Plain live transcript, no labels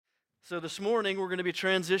So this morning we're going to be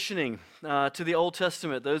transitioning to the Old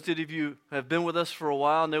Testament. Those of you who have been with us for a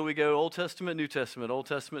while know we go Old Testament, New Testament, Old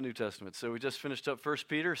Testament, New Testament. So we just finished up 1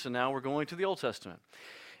 Peter, so now we're going to the Old Testament.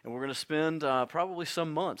 And we're going to spend probably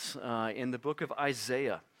some months in the book of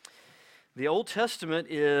Isaiah. The Old Testament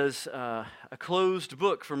is a closed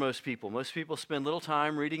book for most people. Most people spend little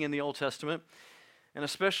time reading in the Old Testament, and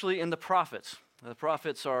especially in the prophets. The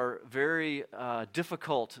prophets are very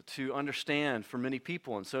difficult to understand for many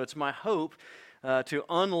people, and so it's my hope to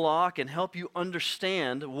unlock and help you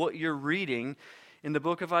understand what you're reading in the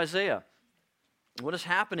book of Isaiah. What is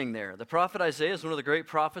happening there? The prophet Isaiah is one of the great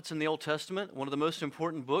prophets in the Old Testament, one of the most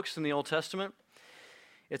important books in the Old Testament.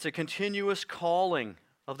 It's a continuous calling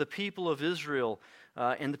of the people of Israel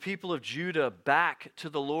and the people of Judah back to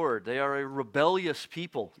the Lord. They are a rebellious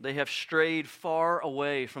people. They have strayed far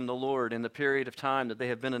away from the Lord in the period of time that they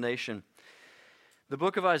have been a nation. The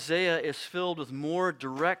book of Isaiah is filled with more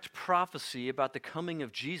direct prophecy about the coming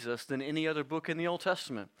of Jesus than any other book in the Old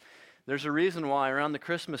Testament. There's a reason why around the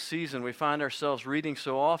Christmas season we find ourselves reading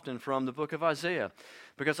so often from the book of Isaiah,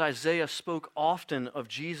 because Isaiah spoke often of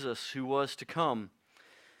Jesus who was to come.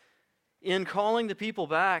 In calling the people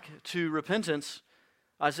back to repentance,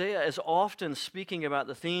 Isaiah is often speaking about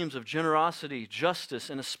the themes of generosity,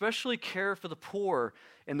 justice, and especially care for the poor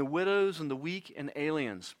and the widows and the weak and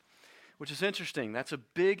aliens, which is interesting. That's a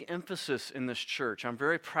big emphasis in this church. I'm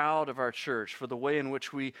very proud of our church for the way in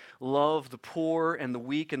which we love the poor and the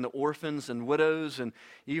weak and the orphans and widows. And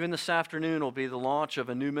even this afternoon will be the launch of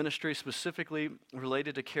a new ministry specifically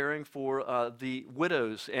related to caring for the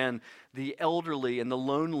widows and the elderly and the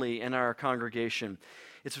lonely in our congregation.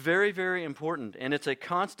 It's very, very important, and it's a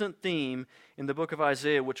constant theme in the book of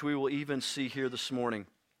Isaiah, which we will even see here this morning.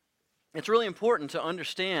 It's really important to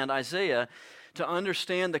understand Isaiah, to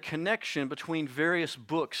understand the connection between various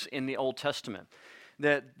books in the Old Testament.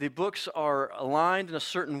 That the books are aligned in a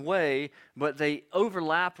certain way, but they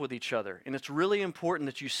overlap with each other. And it's really important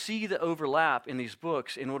that you see the overlap in these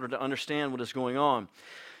books in order to understand what is going on.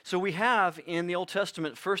 So we have in the Old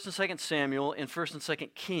Testament 1st and 2nd Samuel and 1st and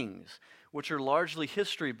 2nd Kings, which are largely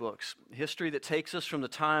history books, history that takes us from the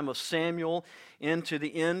time of Samuel into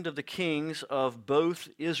the end of the kings of both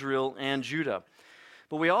Israel and Judah.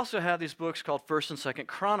 But we also have these books called 1st and 2nd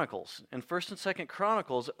Chronicles, and 1st and 2nd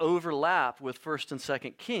Chronicles overlap with 1st and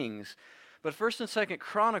 2nd Kings, but 1st and 2nd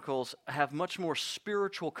Chronicles have much more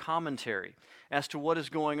spiritual commentary as to what is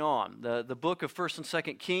going on. The book of 1st and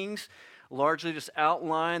 2nd Kings largely just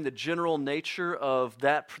outline the general nature of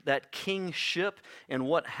that kingship and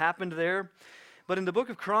what happened there. But in the book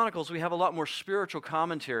of Chronicles, we have a lot more spiritual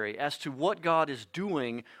commentary as to what God is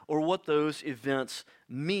doing or what those events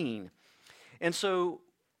mean. And so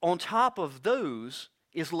on top of those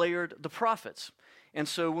is layered the prophets. And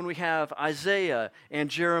so when we have Isaiah and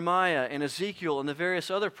Jeremiah and Ezekiel and the various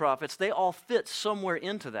other prophets, they all fit somewhere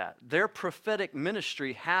into that. Their prophetic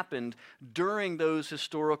ministry happened during those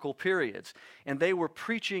historical periods. And they were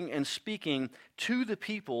preaching and speaking to the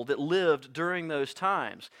people that lived during those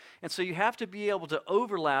times. And so you have to be able to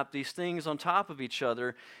overlap these things on top of each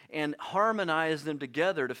other and harmonize them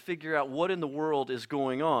together to figure out what in the world is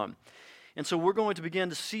going on. And so we're going to begin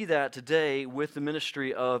to see that today with the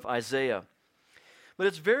ministry of Isaiah. But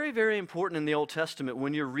it's very, very important in the Old Testament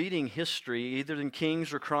when you're reading history, either in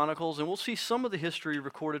Kings or Chronicles, and we'll see some of the history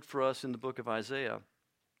recorded for us in the book of Isaiah,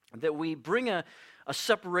 that we bring a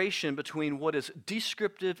separation between what is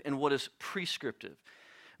descriptive and what is prescriptive.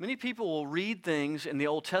 Many people will read things in the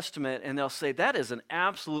Old Testament and they'll say, that is an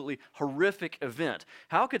absolutely horrific event.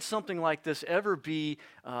 How could something like this ever be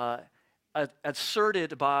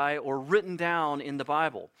asserted by or written down in the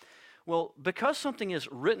Bible? Well, because something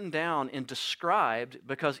is written down and described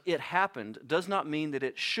because it happened does not mean that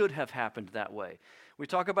it should have happened that way. We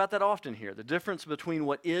talk about that often here, the difference between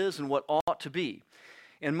what is and what ought to be.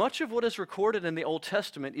 And much of what is recorded in the Old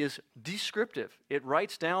Testament is descriptive. It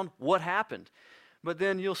writes down what happened. But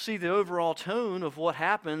then you'll see the overall tone of what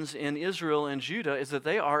happens in Israel and Judah is that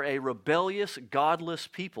they are a rebellious, godless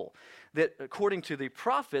people that, according to the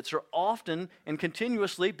prophets, are often and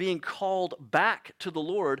continuously being called back to the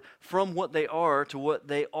Lord from what they are to what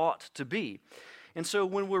they ought to be. And so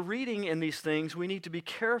when we're reading in these things, we need to be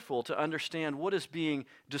careful to understand what is being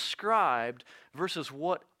described versus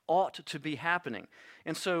what ought to be happening.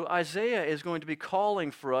 And so Isaiah is going to be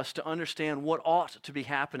calling for us to understand what ought to be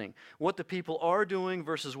happening, what the people are doing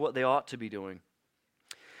versus what they ought to be doing.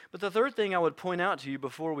 But the third thing I would point out to you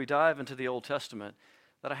before we dive into the Old Testament,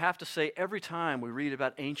 that I have to say every time we read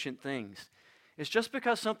about ancient things, is just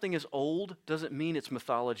because something is old doesn't mean it's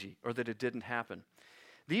mythology or that it didn't happen.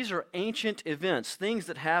 These are ancient events, things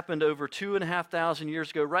that happened over 2,500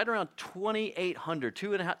 years ago, right around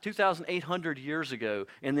 2,800 years ago,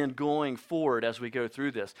 and then going forward as we go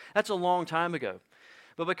through this. That's a long time ago.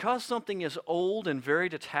 But because something is old and very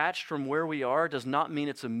detached from where we are does not mean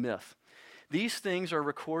it's a myth. These things are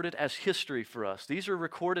recorded as history for us. These are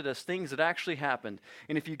recorded as things that actually happened.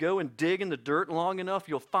 And if you go and dig in the dirt long enough,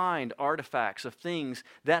 you'll find artifacts of things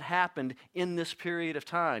that happened in this period of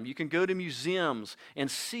time. You can go to museums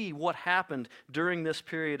and see what happened during this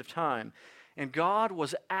period of time. And God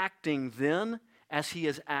was acting then as he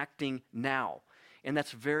is acting now. And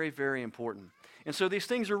that's very, very important. And so these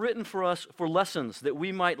things are written for us for lessons that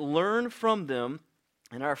we might learn from them,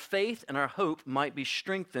 and our faith and our hope might be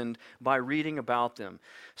strengthened by reading about them.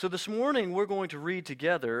 So this morning we're going to read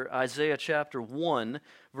together Isaiah chapter 1,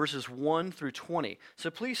 verses 1 through 20. So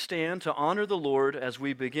please stand to honor the Lord as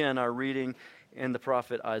we begin our reading in the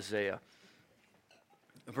prophet Isaiah.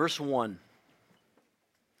 Verse 1.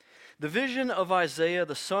 The vision of Isaiah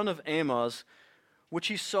the son of Amoz, which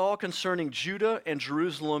he saw concerning Judah and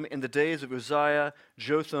Jerusalem in the days of Uzziah,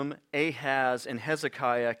 Jotham, Ahaz, and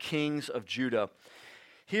Hezekiah, kings of Judah.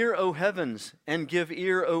 Hear, O heavens, and give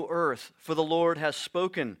ear, O earth, for the Lord has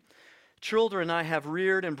spoken. Children I have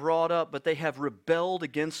reared and brought up, but they have rebelled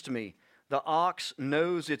against me. The ox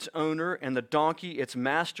knows its owner, and the donkey its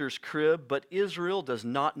master's crib, but Israel does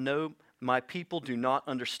not know, my people do not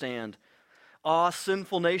understand. Ah,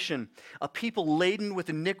 sinful nation, a people laden with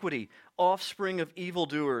iniquity, offspring of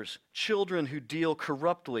evildoers, children who deal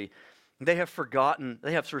corruptly. They have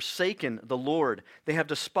forsaken the Lord. They have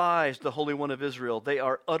despised the Holy One of Israel. They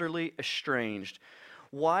are utterly estranged.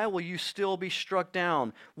 Why will you still be struck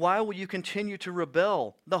down? Why will you continue to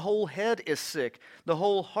rebel? The whole head is sick, the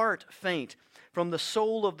whole heart faint. From the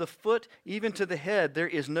sole of the foot even to the head, there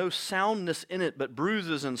is no soundness in it, but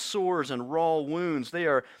bruises and sores and raw wounds. They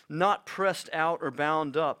are not pressed out or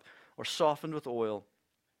bound up or softened with oil.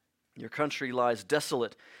 Your country lies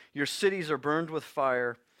desolate. Your cities are burned with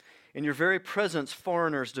fire. In your very presence,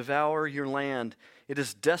 foreigners devour your land. It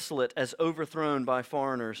is desolate as overthrown by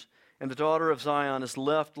foreigners. And the daughter of Zion is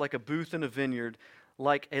left like a booth in a vineyard,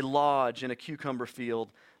 like a lodge in a cucumber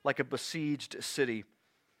field, like a besieged city.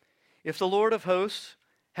 If the Lord of hosts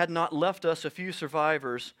had not left us a few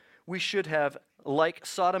survivors, we should have, like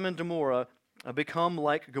Sodom and Gomorrah, become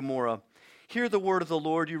like Gomorrah. Hear the word of the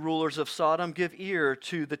Lord, you rulers of Sodom. Give ear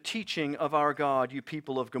to the teaching of our God, you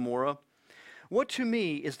people of Gomorrah. What to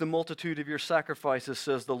me is the multitude of your sacrifices,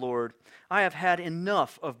 says the Lord. I have had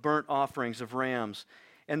enough of burnt offerings of rams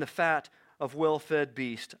and the fat of well-fed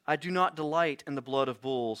beasts. I do not delight in the blood of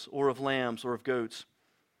bulls or of lambs or of goats.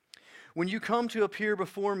 When you come to appear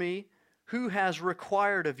before me, who has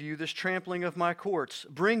required of you this trampling of my courts?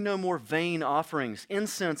 Bring no more vain offerings.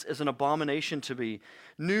 Incense is an abomination to me.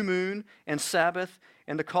 New moon and Sabbath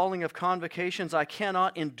and the calling of convocations, I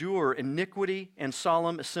cannot endure iniquity and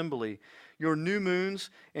solemn assembly. Your new moons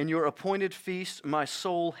and your appointed feasts my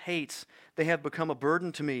soul hates. They have become a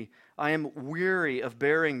burden to me. I am weary of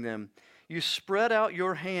bearing them. You spread out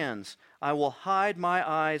your hands. I will hide my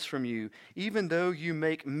eyes from you. Even though you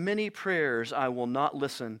make many prayers, I will not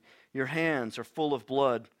listen. Your hands are full of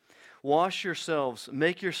blood. Wash yourselves,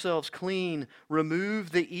 make yourselves clean.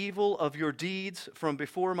 Remove the evil of your deeds from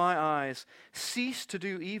before my eyes. Cease to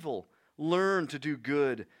do evil. Learn to do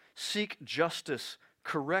good. Seek justice.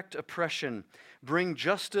 Correct oppression, bring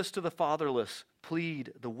justice to the fatherless,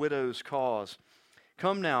 plead the widow's cause.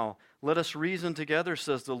 Come now, let us reason together,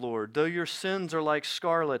 says the Lord. Though your sins are like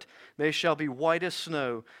scarlet, they shall be white as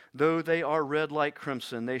snow. Though they are red like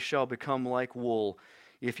crimson, they shall become like wool.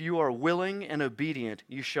 If you are willing and obedient,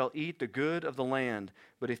 you shall eat the good of the land.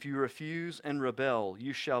 But if you refuse and rebel,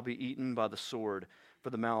 you shall be eaten by the sword, for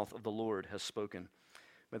the mouth of the Lord has spoken.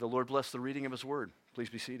 May the Lord bless the reading of his word. Please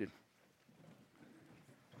be seated.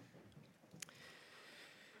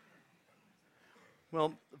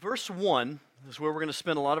 Well, verse 1 is where we're going to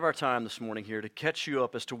spend a lot of our time this morning here to catch you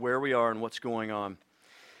up as to where we are and what's going on.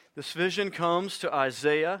 This vision comes to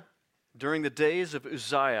Isaiah during the days of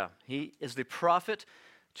Uzziah. He is the prophet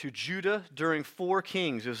to Judah during 4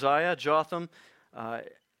 kings, Uzziah, Jotham,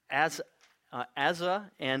 Asa,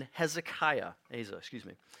 and Hezekiah.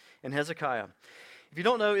 And Hezekiah. If you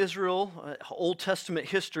don't know Israel, Old Testament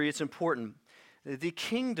history, it's important. The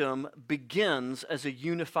kingdom begins as a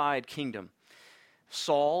unified kingdom.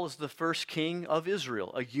 Saul is the first king of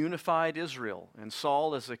Israel, a unified Israel. And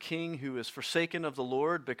Saul is a king who is forsaken of the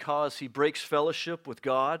Lord because he breaks fellowship with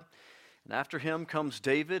God. And after him comes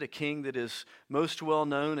David, a king that is most well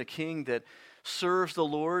known, a king that serves the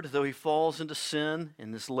Lord, though he falls into sin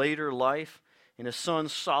in this later life. And his son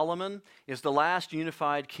Solomon is the last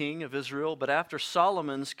unified king of Israel. But after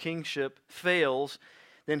Solomon's kingship fails,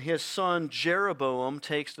 then his son Jeroboam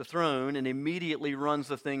takes the throne and immediately runs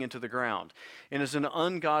the thing into the ground and is an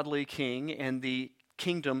ungodly king, and the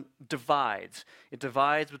kingdom divides. It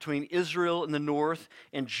divides between Israel in the north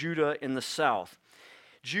and Judah in the south.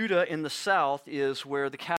 Judah in the south is where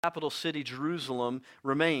the capital city Jerusalem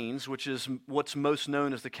remains, which is what's most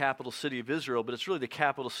known as the capital city of Israel, but it's really the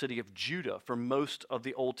capital city of Judah for most of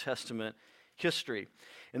the Old Testament history.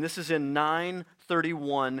 And this is in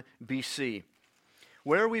 931 BC.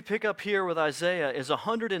 Where we pick up here with Isaiah is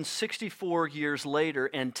 164 years later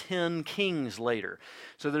and 10 kings later.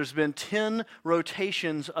 So there's been 10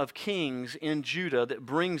 rotations of kings in Judah that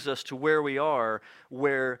brings us to where we are,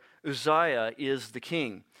 where Uzziah is the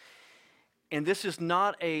king. And this is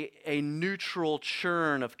not a neutral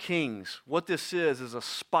churn of kings. What this is a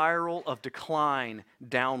spiral of decline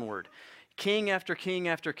downward. King after king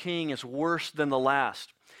after king is worse than the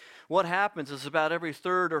last. What happens is about every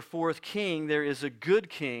third or fourth king, there is a good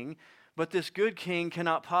king, but this good king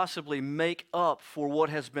cannot possibly make up for what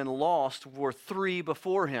has been lost for three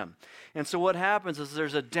before him. And so what happens is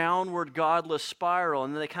there's a downward godless spiral,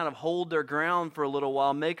 and then they kind of hold their ground for a little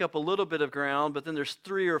while, make up a little bit of ground, but then there's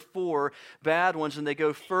three or four bad ones, and they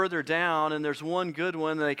go further down, and there's one good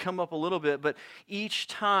one, and they come up a little bit, but each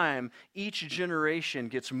time, each generation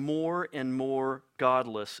gets more and more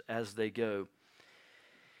godless as they go.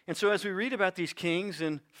 And so as we read about these kings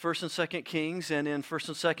in 1st and 2nd Kings and in 1st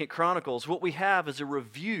and 2nd Chronicles, what we have is a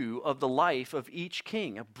review of the life of each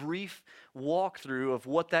king, a brief walkthrough of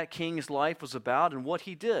what that king's life was about and what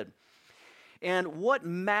he did. And what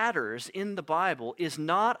matters in the Bible is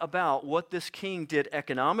not about what this king did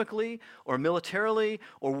economically or militarily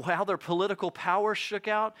or how their political power shook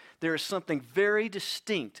out. There is something very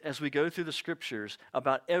distinct as we go through the scriptures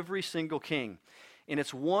about every single king. And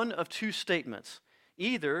it's one of two statements.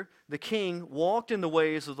 Either the king walked in the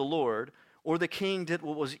ways of the Lord, or the king did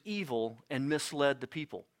what was evil and misled the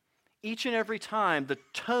people. Each and every time, the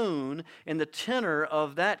tone and the tenor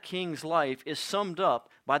of that king's life is summed up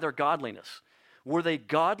by their godliness. Were they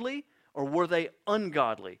godly or were they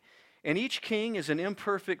ungodly? And each king is an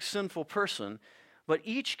imperfect, sinful person, but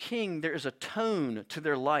each king, there is a tone to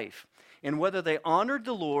their life. And whether they honored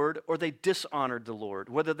the Lord or they dishonored the Lord,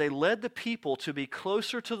 whether they led the people to be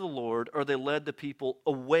closer to the Lord or they led the people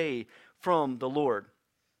away from the Lord.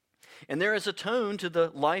 And there is a tone to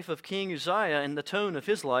the life of King Uzziah, and the tone of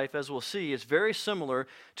his life, as we'll see, is very similar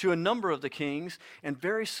to a number of the kings and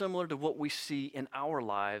very similar to what we see in our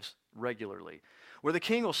lives regularly, where the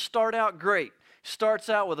king will start out great. Starts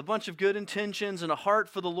out with a bunch of good intentions and a heart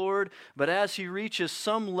for the Lord, but as he reaches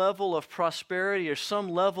some level of prosperity or some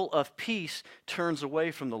level of peace, turns away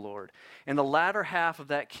from the Lord. And the latter half of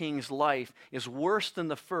that king's life is worse than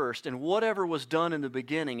the first, and whatever was done in the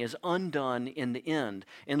beginning is undone in the end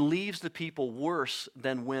and leaves the people worse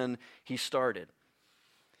than when he started.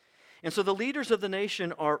 And so the leaders of the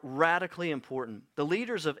nation are radically important. The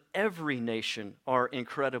leaders of every nation are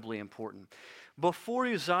incredibly important. Before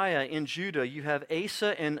Uzziah in Judah, you have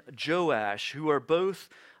Asa and Joash, who are both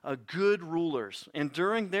good rulers. And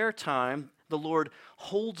during their time, the Lord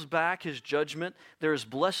holds back his judgment. There is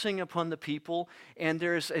blessing upon the people, and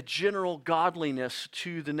there is a general godliness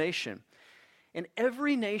to the nation. In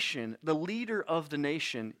every nation, the leader of the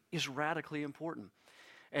nation is radically important.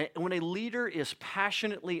 And when a leader is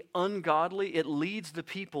passionately ungodly, it leads the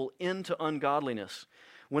people into ungodliness.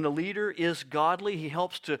 When a leader is godly, he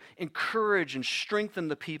helps to encourage and strengthen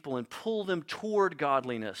the people and pull them toward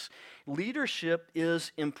godliness. Leadership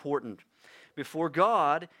is important. Before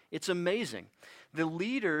God, it's amazing. The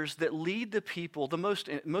leaders that lead the people, the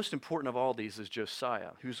most important of all these is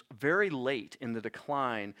Josiah, who's very late in the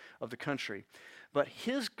decline of the country. But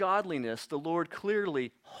his godliness, the Lord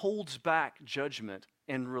clearly holds back judgment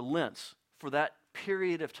and relents for that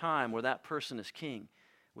period of time where that person is king.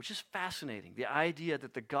 Which is fascinating, the idea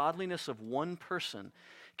that the godliness of one person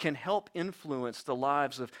can help influence the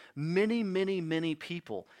lives of many, many, many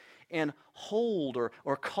people and hold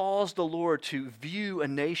or cause the Lord to view a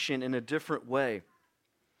nation in a different way.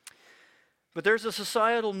 But there's a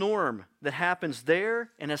societal norm that happens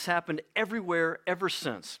there and has happened everywhere ever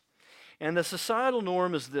since. And the societal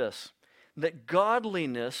norm is this, that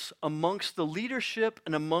godliness amongst the leadership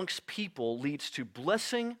and amongst people leads to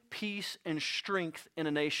blessing, peace, and strength in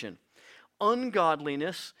a nation.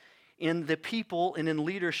 Ungodliness in the people and in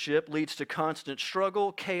leadership leads to constant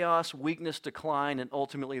struggle, chaos, weakness, decline, and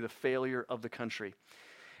ultimately the failure of the country.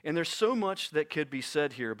 And there's so much that could be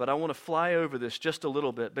said here, but I want to fly over this just a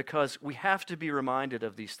little bit because we have to be reminded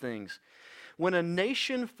of these things. When a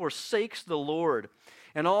nation forsakes the Lord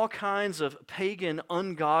and all kinds of pagan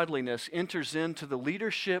ungodliness enters into the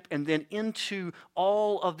leadership and then into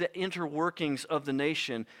all of the interworkings of the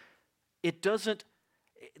nation,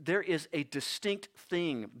 there is a distinct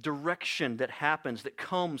direction that happens that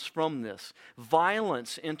comes from this.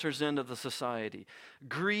 Violence enters into the society.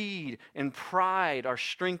 Greed and pride are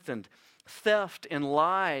strengthened. Theft and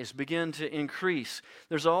lies begin to increase.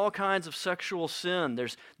 There's all kinds of sexual sin.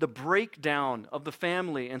 There's the breakdown of the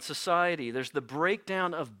family and society. There's the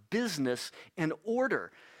breakdown of business and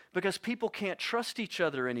order because people can't trust each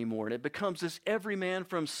other anymore, and it becomes this every man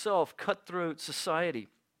for himself cutthroat society.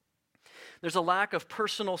 There's a lack of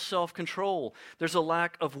personal self-control. There's a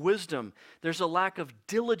lack of wisdom. There's a lack of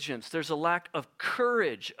diligence. There's a lack of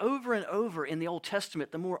courage. Over and over in the Old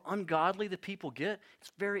Testament, the more ungodly the people get,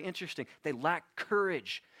 it's very interesting. They lack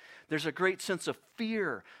courage. There's a great sense of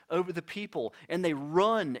fear over the people, and they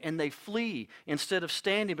run and they flee instead of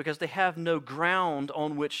standing because they have no ground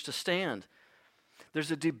on which to stand. There's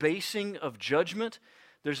a debasing of judgment.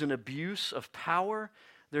 There's an abuse of power.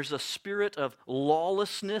 There's a spirit of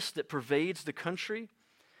lawlessness that pervades the country.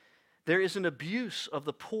 There is an abuse of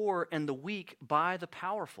the poor and the weak by the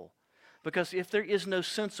powerful. Because if there is no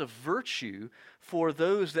sense of virtue for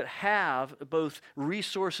those that have both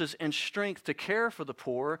resources and strength to care for the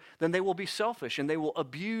poor, then they will be selfish and they will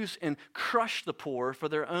abuse and crush the poor for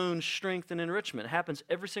their own strength and enrichment. It happens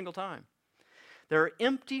every single time. There are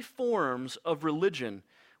empty forms of religion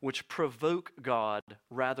which provoke God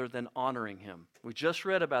rather than honoring Him. We just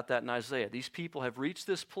read about that in Isaiah. These people have reached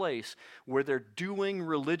this place where they're doing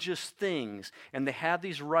religious things, and they have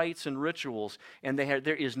these rites and rituals, and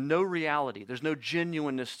there is no reality. There's no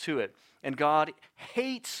genuineness to it. And God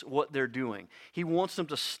hates what they're doing. He wants them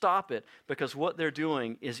to stop it because what they're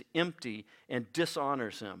doing is empty and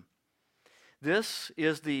dishonors Him. This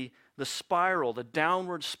is the spiral, the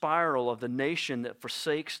downward spiral of the nation that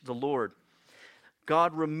forsakes the Lord.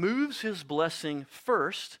 God removes His blessing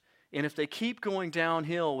first, and if they keep going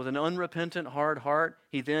downhill with an unrepentant, hard heart,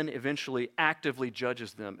 He then eventually actively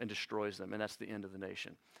judges them and destroys them, and that's the end of the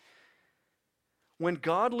nation. When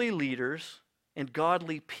godly leaders and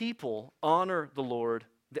godly people honor the Lord,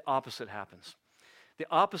 the opposite happens. The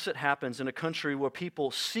opposite happens in a country where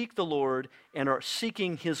people seek the Lord and are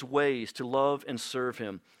seeking His ways to love and serve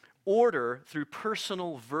Him. Order through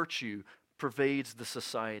personal virtue pervades the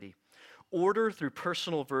society. Order through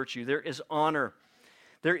personal virtue. There is honor.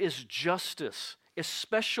 There is justice,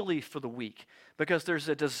 especially for the weak, because there's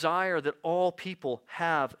a desire that all people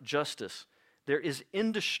have justice. There is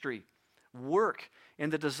industry, work,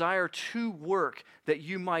 and the desire to work that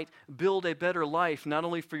you might build a better life, not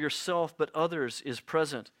only for yourself, but others, is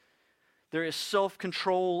present. There is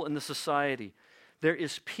self-control in the society. There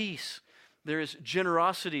is peace. There is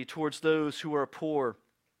generosity towards those who are poor.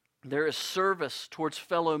 There is service towards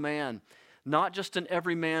fellow man. Not just an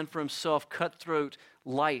every man for himself cutthroat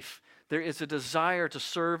life. There is a desire to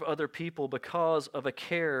serve other people because of a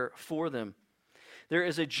care for them. There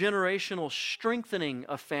is a generational strengthening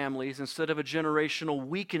of families instead of a generational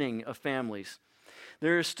weakening of families.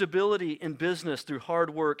 There is stability in business through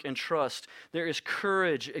hard work and trust. There is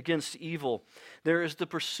courage against evil. There is the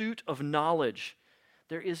pursuit of knowledge.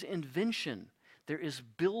 There is invention. There is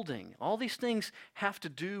building. All these things have to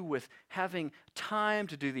do with having time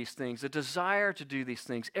to do these things, a desire to do these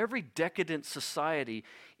things. Every decadent society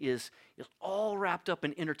is all wrapped up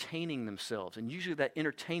in entertaining themselves, and usually that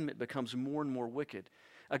entertainment becomes more and more wicked.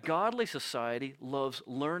 A godly society loves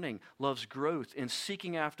learning, loves growth. In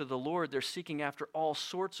seeking after the Lord, they're seeking after all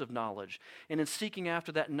sorts of knowledge. And in seeking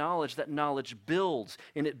after that knowledge builds,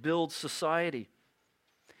 and it builds society.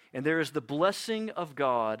 And there is the blessing of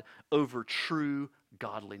God over true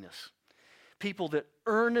godliness. People that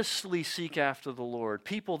earnestly seek after the Lord.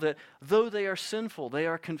 People that, though they are sinful, they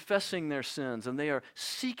are confessing their sins and they are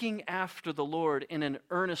seeking after the Lord in an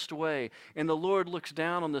earnest way. And the Lord looks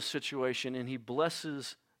down on this situation and He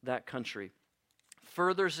blesses that country,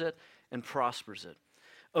 furthers it, and prospers it.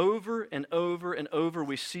 Over and over and over,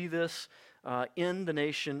 we see this in the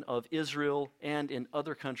nation of Israel and in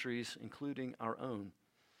other countries, including our own.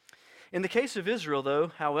 In the case of Israel,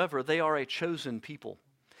 though, however, they are a chosen people,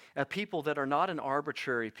 a people that are not an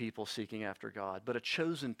arbitrary people seeking after God, but a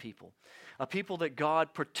chosen people, a people that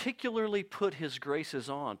God particularly put His graces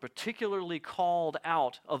on, particularly called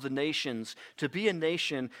out of the nations to be a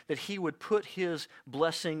nation that He would put His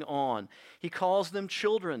blessing on. He calls them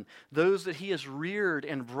children, those that He has reared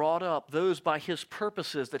and brought up, those by His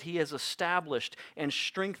purposes that He has established and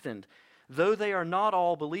strengthened. though they are not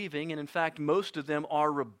all believing, and in fact most of them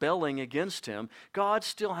are rebelling against him, God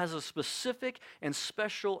still has a specific and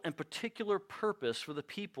special and particular purpose for the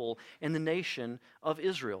people and the nation of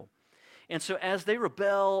Israel. And so as they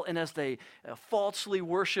rebel and as they falsely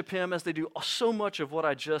worship him, as they do so much of what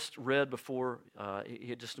I just read before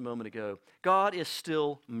just a moment ago, God is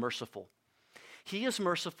still merciful. He is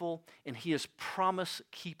merciful and he is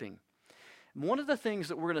promise-keeping. One of the things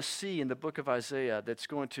that we're going to see in the book of Isaiah that's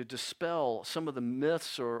going to dispel some of the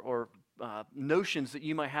myths or notions that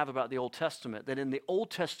you might have about the Old Testament, that in the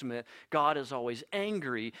Old Testament, God is always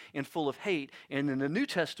angry and full of hate, and in the New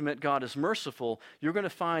Testament, God is merciful, you're going to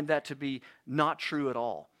find that to be not true at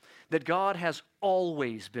all. That God has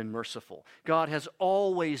always been merciful. God has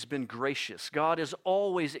always been gracious. God is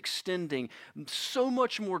always extending so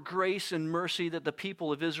much more grace and mercy that the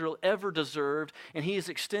people of Israel ever deserved, and he is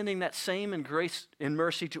extending that same in grace and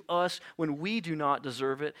mercy to us when we do not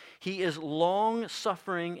deserve it. He is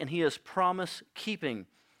long-suffering and he is promise-keeping,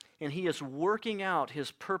 and he is working out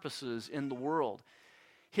his purposes in the world.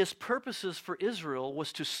 His purposes for Israel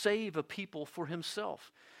was to save a people for himself.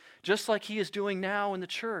 Just like he is doing now in the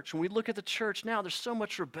church. When we look at the church now, there's so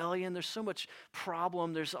much rebellion, there's so much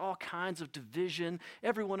problem, there's all kinds of division.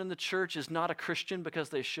 Everyone in the church is not a Christian because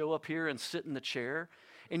they show up here and sit in the chair.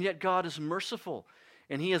 And yet God is merciful,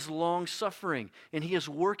 and he is long-suffering, and he is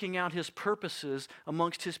working out his purposes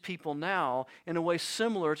amongst his people now in a way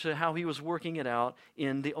similar to how he was working it out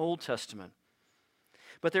in the Old Testament.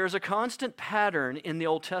 But there is a constant pattern in the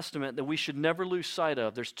Old Testament that we should never lose sight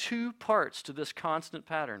of. There's two parts to this constant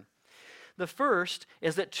pattern. The first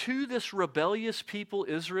is that to this rebellious people,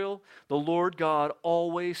 Israel, the Lord God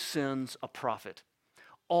always sends a prophet.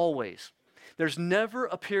 Always. There's never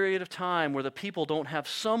a period of time where the people don't have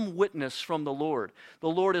some witness from the Lord. The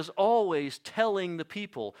Lord is always telling the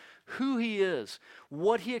people who he is,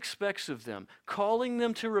 what he expects of them, calling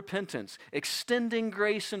them to repentance, extending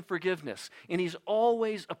grace and forgiveness. And he's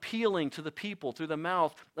always appealing to the people through the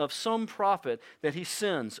mouth of some prophet that he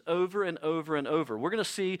sends over and over and over. We're going to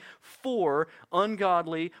see 4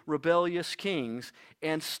 ungodly, rebellious kings,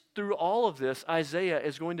 and through all of this, Isaiah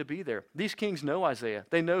is going to be there. These kings know Isaiah.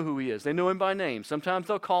 They know who he is. They know him by name. Sometimes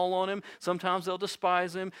they'll call on him. Sometimes they'll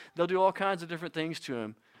despise him. They'll do all kinds of different things to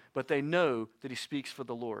him. But they know that he speaks for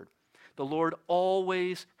the Lord. The Lord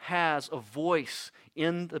always has a voice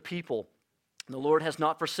in the people. The Lord has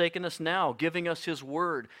not forsaken us now, giving us his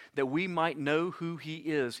word that we might know who he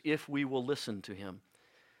is if we will listen to him.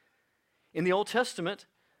 In the Old Testament,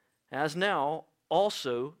 as now,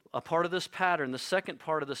 also a part of this pattern, the second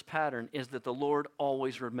part of this pattern, is that the Lord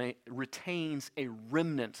always retains a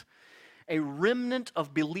remnant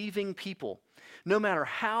of believing people. No matter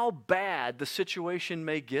how bad the situation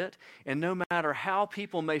may get, and no matter how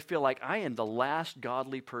people may feel like, I am the last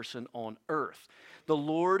godly person on earth, the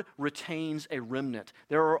Lord retains a remnant.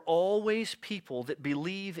 There are always people that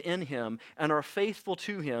believe in him and are faithful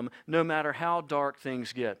to him no matter how dark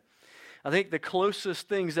things get. I think the closest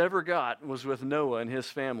things ever got was with Noah and his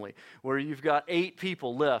family, where you've got 8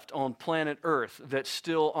 people left on planet Earth that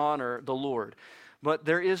still honor the Lord. But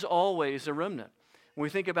there is always a remnant. When we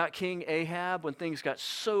think about King Ahab, when things got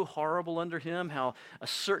so horrible under him, how a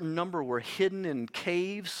certain number were hidden in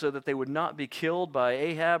caves so that they would not be killed by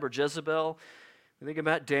Ahab or Jezebel. We think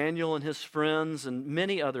about Daniel and his friends and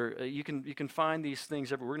many other, you can find these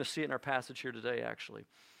things everywhere. We're going to see it in our passage here today, actually.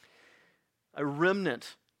 A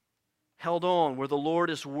remnant held on where the Lord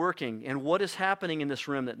is working. And what is happening in this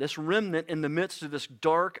remnant? This remnant, in the midst of this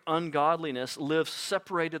dark ungodliness, lives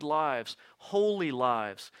separated lives, holy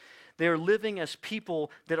lives. They are living as people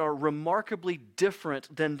that are remarkably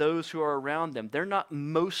different than those who are around them. They're not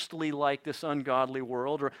mostly like this ungodly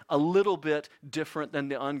world or a little bit different than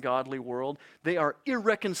the ungodly world. They are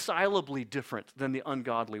irreconcilably different than the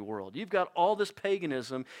ungodly world. You've got all this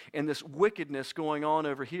paganism and this wickedness going on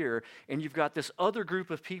over here, and you've got this other group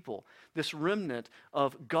of people, this remnant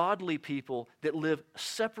of godly people that live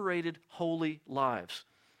separated, holy lives.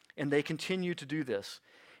 And they continue to do this.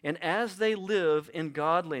 And as they live in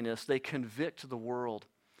godliness, they convict the world.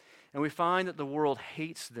 And we find that the world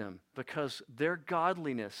hates them because their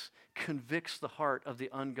godliness convicts the heart of the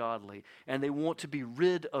ungodly. And they want to be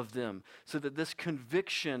rid of them so that this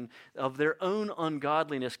conviction of their own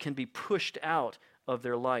ungodliness can be pushed out of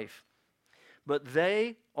their life. But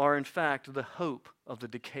they are, in fact, the hope of the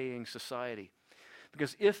decaying society.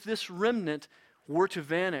 Because if this remnant were to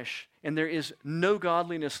vanish and there is no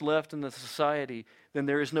godliness left in the society, then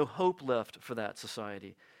there is no hope left for that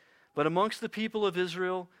society. But amongst the people of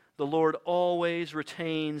Israel, the Lord always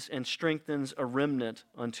retains and strengthens a remnant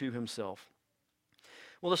unto himself.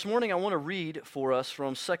 Well, this morning I want to read for us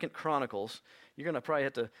from 2nd Chronicles. You're going to probably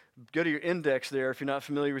have to go to your index there if you're not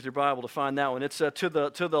familiar with your Bible to find that one. It's to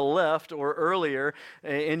the left or earlier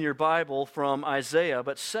in your Bible from Isaiah.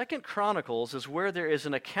 But 2nd Chronicles is where there is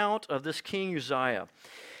an account of this King Uzziah.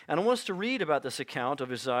 And I want us to read about this account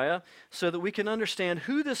of Uzziah so that we can understand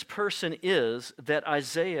who this person is that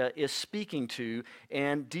Isaiah is speaking to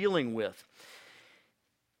and dealing with.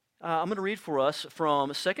 I'm going to read for us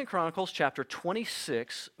from 2nd Chronicles chapter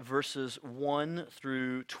 26, verses 1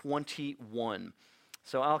 through 21.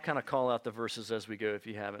 So I'll kind of call out the verses as we go if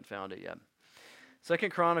you haven't found it yet.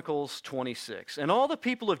 2nd Chronicles 26. And all the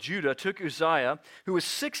people of Judah took Uzziah, who was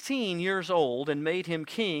 16 years old, and made him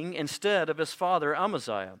king instead of his father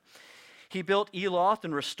Amaziah. He built Eloth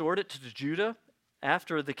and restored it to Judah.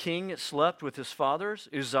 After the king slept with his fathers,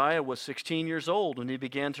 Uzziah was 16 years old when he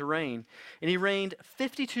began to reign, and he reigned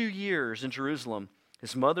 52 years in Jerusalem.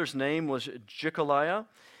 His mother's name was Jechaliah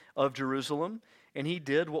of Jerusalem, and he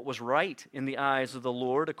did what was right in the eyes of the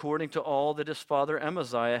Lord according to all that his father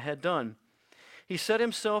Amaziah had done. He set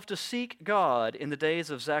himself to seek God in the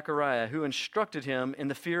days of Zechariah, who instructed him in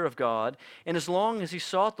the fear of God, and as long as he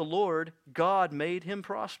sought the Lord, God made him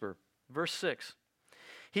prosper. Verse 6.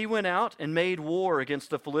 He went out and made war against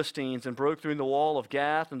the Philistines and broke through the wall of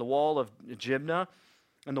Gath and the wall of Jibnah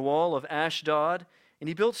and the wall of Ashdod. And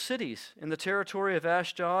he built cities in the territory of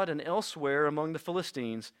Ashdod and elsewhere among the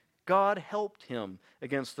Philistines. God helped him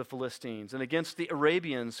against the Philistines and against the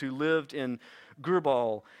Arabians who lived in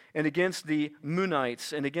Gurbal and against the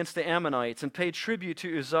Munites and against the Ammonites and paid tribute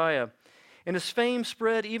to Uzziah. And his fame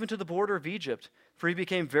spread even to the border of Egypt, for he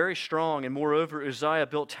became very strong. And moreover, Uzziah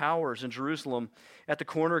built towers in Jerusalem at the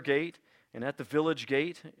corner gate and at the village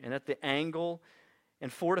gate and at the angle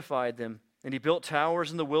and fortified them. And he built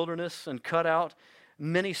towers in the wilderness and cut out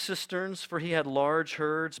many cisterns, for he had large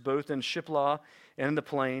herds both in Shiplah and in the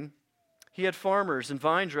plain. He had farmers and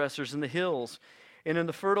vine dressers in the hills and in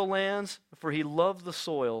the fertile lands, for he loved the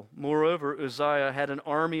soil. Moreover, Uzziah had an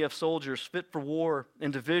army of soldiers fit for war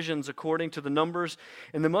in divisions according to the numbers,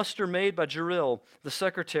 and the muster made by Jeril, the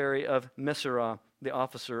secretary of Meserah, the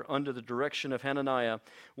officer, under the direction of Hananiah,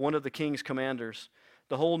 one of the king's commanders.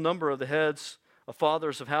 The whole number of the heads of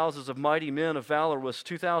fathers of houses of mighty men of valor was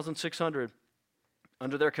 2,600.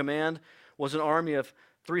 Under their command was an army of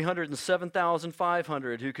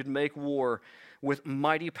 307,500 who could make war with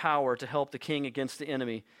mighty power to help the king against the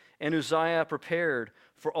enemy. And Uzziah prepared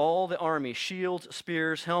for all the army shields,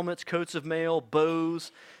 spears, helmets, coats of mail,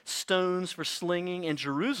 bows, stones for slinging. In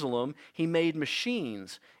Jerusalem, he made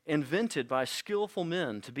machines invented by skillful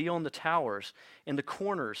men to be on the towers and the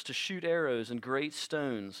corners to shoot arrows and great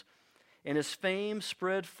stones. And his fame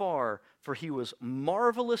spread far, for he was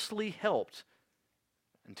marvelously helped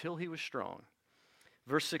until he was strong.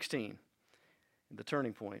 Verse 16. The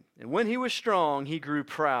turning point. And when he was strong, he grew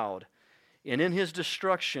proud. And in his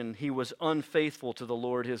destruction, he was unfaithful to the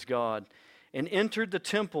Lord his God, and entered the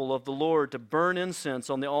temple of the Lord to burn incense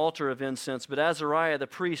on the altar of incense. But Azariah the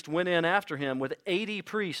priest went in after him with 80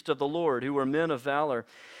 priests of the Lord who were men of valor.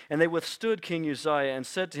 And they withstood King Uzziah and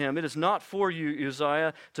said to him, "It is not for you,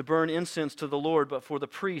 Uzziah, to burn incense to the Lord, but for the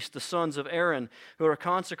priests, the sons of Aaron, who are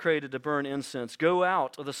consecrated to burn incense. Go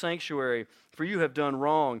out of the sanctuary, for you have done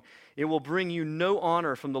wrong. It will bring you no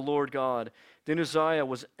honor from the Lord God." Then Uzziah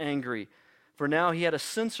was angry, for now he had a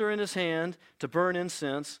censer in his hand to burn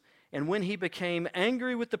incense. And when he became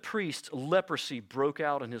angry with the priest, leprosy broke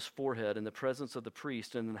out on his forehead in the presence of the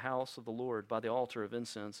priest and in the house of the Lord by the altar of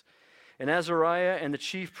incense. And Azariah and the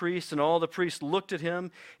chief priests and all the priests looked at him,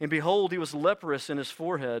 and behold, he was leprous in his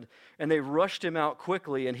forehead. And they rushed him out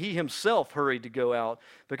quickly, and he himself hurried to go out,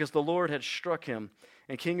 because the Lord had struck him.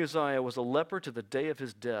 And King Uzziah was a leper to the day of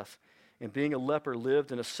his death, and being a leper lived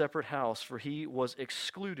in a separate house, for he was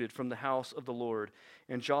excluded from the house of the Lord.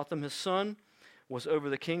 And Jotham his son was over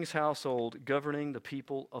the king's household, governing the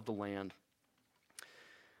people of the land.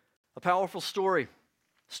 A powerful story.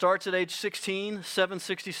 Starts at age 16,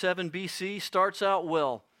 767 BC, starts out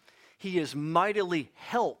well. He is mightily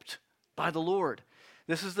helped by the Lord.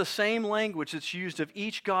 This is the same language that's used of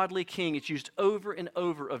each godly king. It's used over and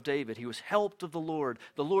over of David. He was helped of the Lord.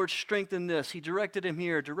 The Lord strengthened this. He directed him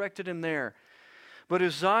here, directed him there. But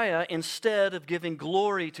Uzziah, instead of giving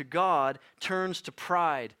glory to God, turns to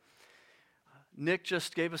pride. Nick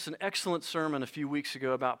just gave us an excellent sermon a few weeks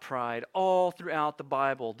ago about pride. All throughout the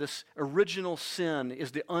Bible, this original sin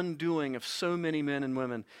is the undoing of so many men and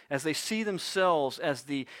women as they see themselves as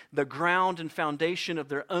the ground and foundation of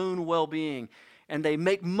their own well-being, and they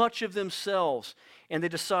make much of themselves, and they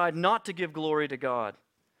decide not to give glory to God.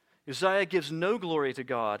 Uzziah gives no glory to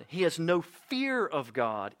God. He has no fear of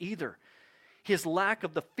God either. His lack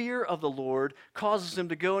of the fear of the Lord causes him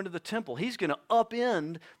to go into the temple. He's going to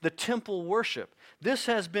upend the temple worship. This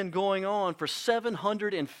has been going on for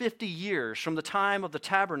 750 years from the time of the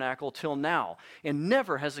tabernacle till now. And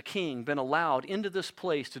never has a king been allowed into this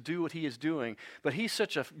place to do what he is doing. But he's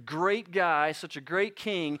such a great guy, such a great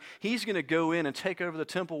king, he's going to go in and take over the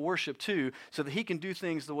temple worship too so that he can do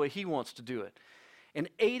things the way he wants to do it. And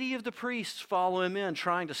 80 of the priests follow him in,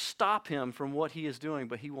 trying to stop him from what he is doing,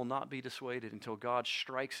 but he will not be dissuaded until God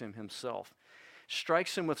strikes him himself.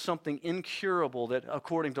 Strikes him with something incurable that,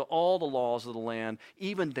 according to all the laws of the land,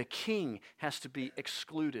 even the king has to be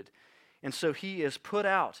excluded. And so he is put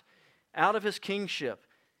out of his kingship,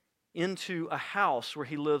 into a house where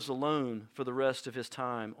he lives alone for the rest of his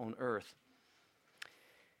time on earth.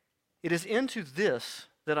 It is into this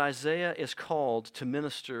that Isaiah is called to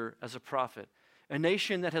minister as a prophet. A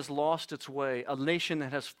nation that has lost its way, a nation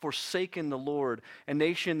that has forsaken the Lord, a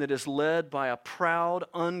nation that is led by a proud,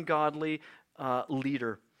 ungodly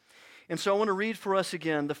leader. And so I want to read for us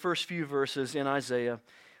again the first few verses in Isaiah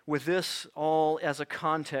with this all as a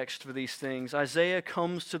context for these things. Isaiah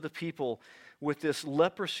comes to the people with this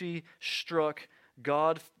leprosy-struck,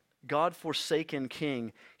 God-forsaken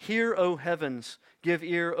king. Hear, O heavens, give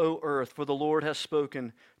ear, O earth, for the Lord has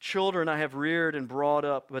spoken. Children I have reared and brought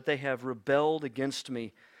up, but they have rebelled against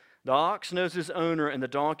me. The ox knows his owner, and the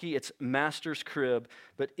donkey its master's crib,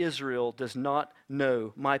 but Israel does not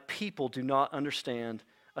know. My people do not understand.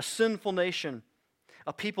 A sinful nation,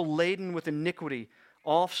 a people laden with iniquity,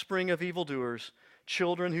 offspring of evildoers,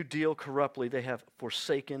 children who deal corruptly. They have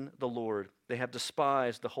forsaken the Lord. They have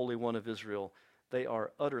despised the Holy One of Israel. They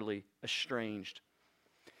are utterly estranged.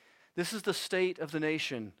 This is the state of the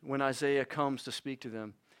nation when Isaiah comes to speak to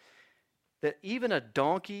them. That even a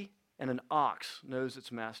donkey and an ox knows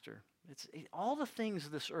its master. All the things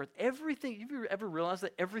of this earth, everything, have you ever realized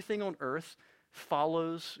that everything on earth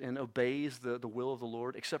follows and obeys the will of the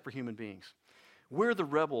Lord except for human beings? We're the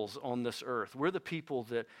rebels on this earth. We're the people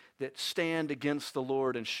that stand against the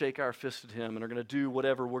Lord and shake our fist at him and are going to do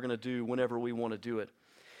whatever we're going to do whenever we want to do it.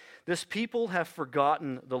 This people have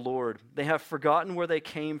forgotten the Lord. They have forgotten where they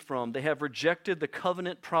came from. They have rejected the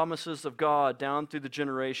covenant promises of God down through the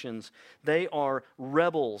generations. They are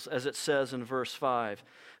rebels, as it says in verse 5.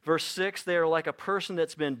 Verse 6, they are like a person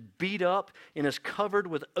that's been beat up and is covered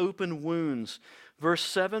with open wounds. Verse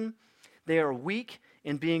 7, they are weak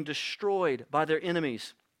and being destroyed by their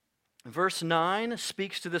enemies. Verse 9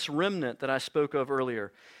 speaks to this remnant that I spoke of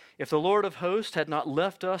earlier. If the Lord of hosts had not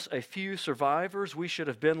left us a few survivors, we should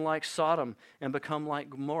have been like Sodom and become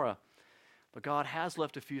like Gomorrah. But God has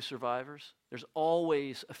left a few survivors. There's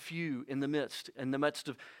always a few in the midst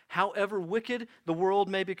of however wicked the world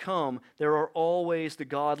may become, there are always the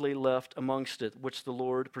godly left amongst it, which the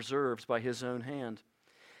Lord preserves by his own hand.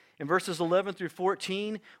 In verses 11 through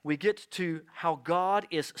 14, we get to how God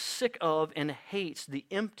is sick of and hates the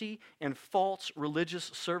empty and false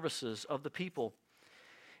religious services of the people.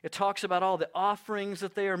 It talks about all the offerings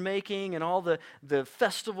that they are making and all the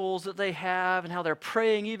festivals that they have and how they're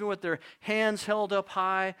praying even with their hands held up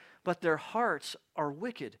high, but their hearts are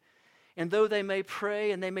wicked. And though they may pray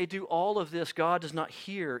and they may do all of this, God does not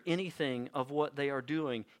hear anything of what they are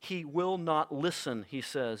doing. He will not listen, he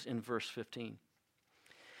says in verse 15.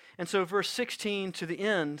 And so verse 16 to the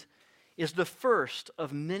end is the first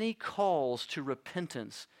of many calls to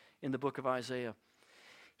repentance in the book of Isaiah.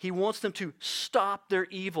 He wants them to stop their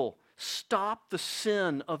evil, stop the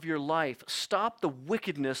sin of your life, stop the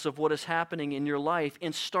wickedness of what is happening in your life,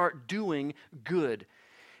 and start doing good.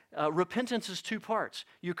 Repentance is two parts.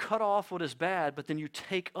 You cut off what is bad, but then you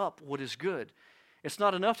take up what is good. It's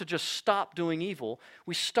not enough to just stop doing evil.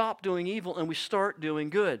 We stop doing evil and we start doing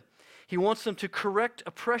good. He wants them to correct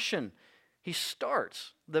oppression. He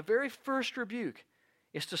starts, the very first rebuke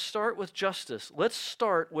is to start with justice. Let's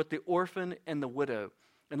start with the orphan and the widow.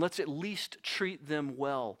 And let's at least treat them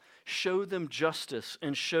well, show them justice,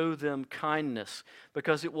 and show them kindness,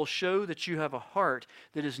 because it will show that you have a heart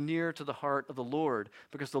that is near to the heart of the Lord,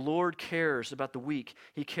 because the Lord cares about the weak.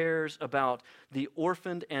 He cares about the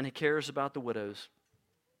orphaned, and he cares about the widows.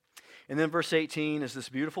 And then verse 18 is this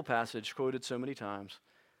beautiful passage quoted so many times.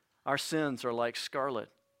 Our sins are like scarlet.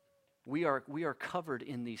 We are covered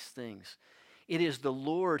in these things. It is the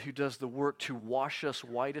Lord who does the work to wash us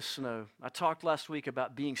white as snow. I talked last week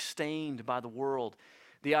about being stained by the world.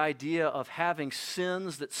 The idea of having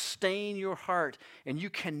sins that stain your heart, and you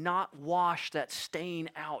cannot wash that stain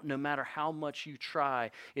out no matter how much you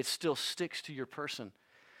try. It still sticks to your person.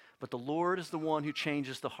 But the Lord is the one who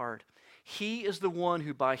changes the heart. He is the one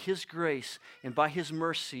who by his grace and by his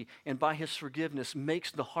mercy and by his forgiveness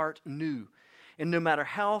makes the heart new. And no matter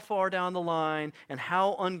how far down the line and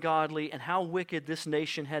how ungodly and how wicked this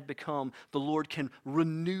nation had become, the Lord can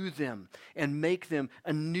renew them and make them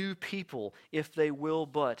a new people if they will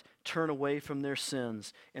but turn away from their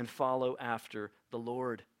sins and follow after the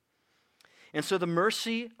Lord. And so the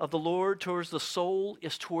mercy of the Lord towards the soul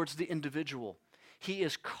is towards the individual. He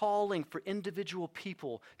is calling for individual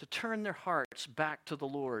people to turn their hearts back to the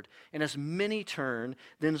Lord. And as many turn,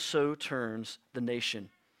 then so turns the nation.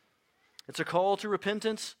 It's a call to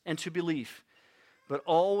repentance and to belief. But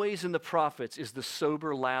always in the prophets is the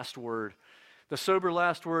sober last word. The sober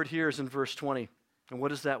last word here is in verse 20. And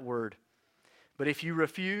what is that word? But if you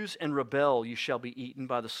refuse and rebel, you shall be eaten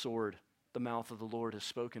by the sword. The mouth of the Lord has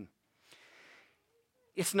spoken.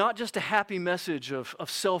 It's not just a happy message of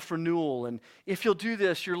self-renewal and if you'll do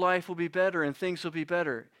this, your life will be better and things will be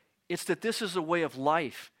better. It's that this is a way of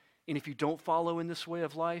life. And if you don't follow in this way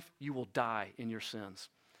of life, you will die in your sins.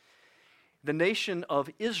 The nation of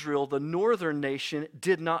Israel, the northern nation,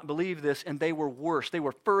 did not believe this, and they were worse. They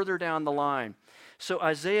were further down the line. So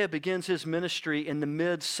Isaiah begins his ministry in the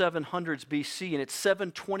mid-700s BC, and it's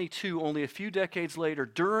 722, only a few decades later,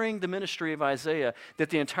 during the ministry of Isaiah, that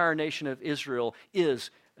the entire nation of Israel is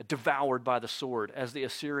devoured by the sword as the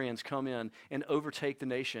Assyrians come in and overtake the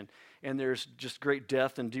nation. And there's just great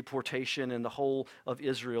death and deportation, and the whole of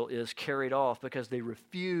Israel is carried off because they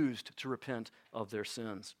refused to repent of their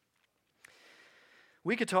sins.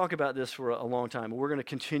 We could talk about this for a long time. We're going to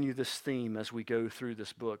continue this theme as we go through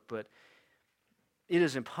this book, but it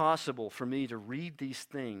is impossible for me to read these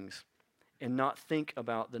things and not think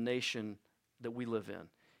about the nation that we live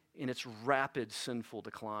in its rapid sinful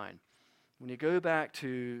decline. When you go back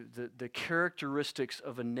to the characteristics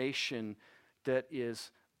of a nation that is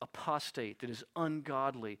apostate, that is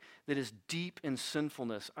ungodly, that is deep in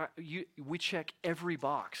sinfulness, we check every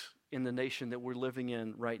box in the nation that we're living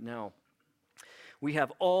in right now. We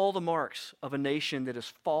have all the marks of a nation that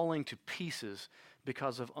is falling to pieces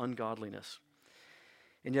because of ungodliness.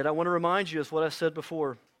 And yet I want to remind you, as what I said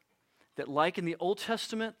before, that like in the Old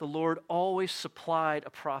Testament, the Lord always supplied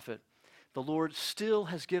a prophet. The Lord still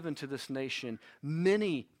has given to this nation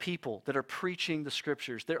many people that are preaching the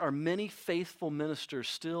Scriptures. There are many faithful ministers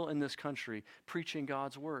still in this country preaching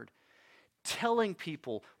God's Word, telling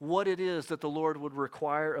people what it is that the Lord would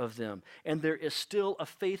require of them. And there is still a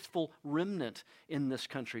faithful remnant in this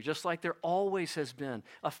country, just like there always has been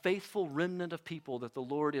a faithful remnant of people that the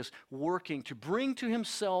Lord is working to bring to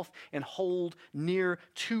Himself and hold near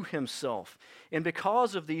to Himself. And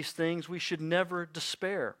because of these things, we should never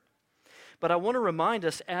despair. But I want to remind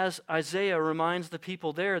us, as Isaiah reminds the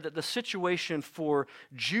people there, that the situation for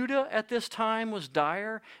Judah at this time was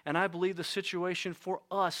dire, and I believe the situation for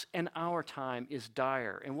us in our time is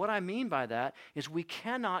dire. And what I mean by that is we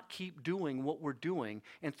cannot keep doing what we're doing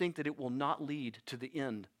and think that it will not lead to the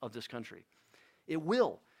end of this country. It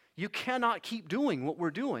will. You cannot keep doing what we're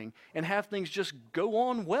doing and have things just go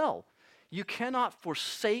on well. You cannot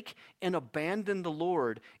forsake and abandon the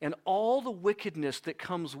Lord and all the wickedness that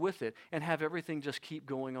comes with it and have everything just keep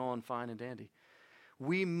going on fine and dandy.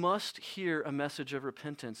 We must hear a message of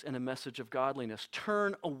repentance and a message of godliness.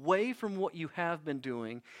 Turn away from what you have been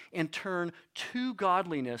doing and turn to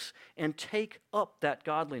godliness and take up that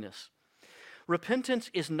godliness. Repentance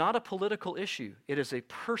is not a political issue. It is a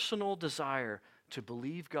personal desire to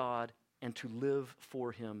believe God and to live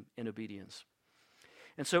for Him in obedience.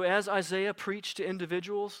 And so as Isaiah preached to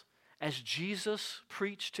individuals, as Jesus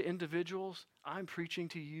preached to individuals, I'm preaching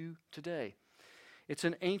to you today. It's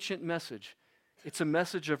an ancient message. It's a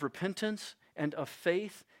message of repentance and of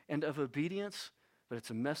faith and of obedience, but it's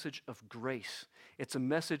a message of grace. It's a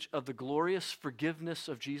message of the glorious forgiveness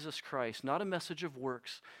of Jesus Christ, not a message of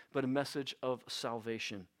works, but a message of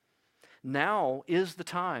salvation. Now is the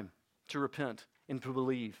time to repent and to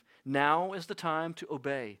believe. Now is the time to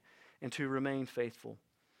obey and to remain faithful.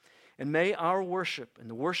 And may our worship and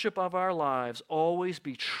the worship of our lives always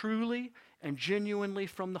be truly and genuinely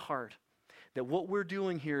from the heart. That what we're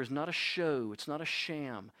doing here is not a show, it's not a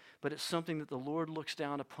sham, but it's something that the Lord looks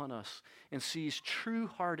down upon us and sees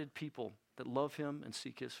true-hearted people that love Him and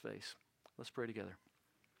seek His face. Let's pray together.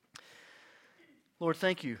 Lord,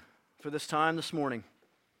 thank you for this time this morning.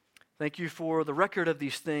 Thank you for the record of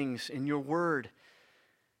these things in your word.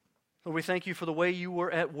 Lord, we thank you for the way you were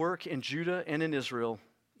at work in Judah and in Israel,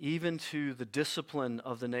 even to the discipline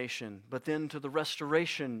of the nation, but then to the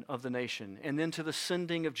restoration of the nation, and then to the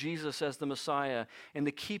sending of Jesus as the Messiah and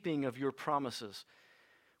the keeping of your promises.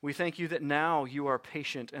 We thank you that now you are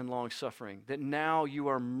patient and long-suffering, that now you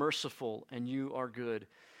are merciful and you are good.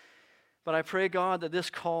 But I pray, God, that this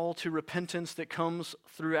call to repentance that comes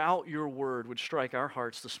throughout your word would strike our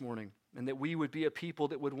hearts this morning. and that we would be a people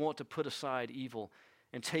that would want to put aside evil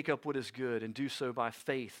and take up what is good and do so by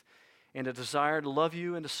faith and a desire to love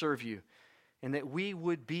you and to serve you, and that we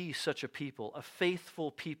would be such a people, a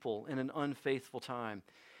faithful people in an unfaithful time,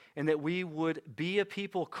 and that we would be a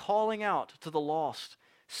people calling out to the lost,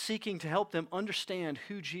 seeking to help them understand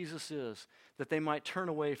who Jesus is, that they might turn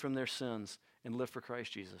away from their sins and live for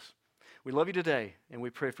Christ Jesus. We love you today, and we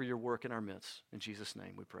pray for your work in our midst. In Jesus'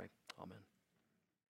 name we pray. Amen.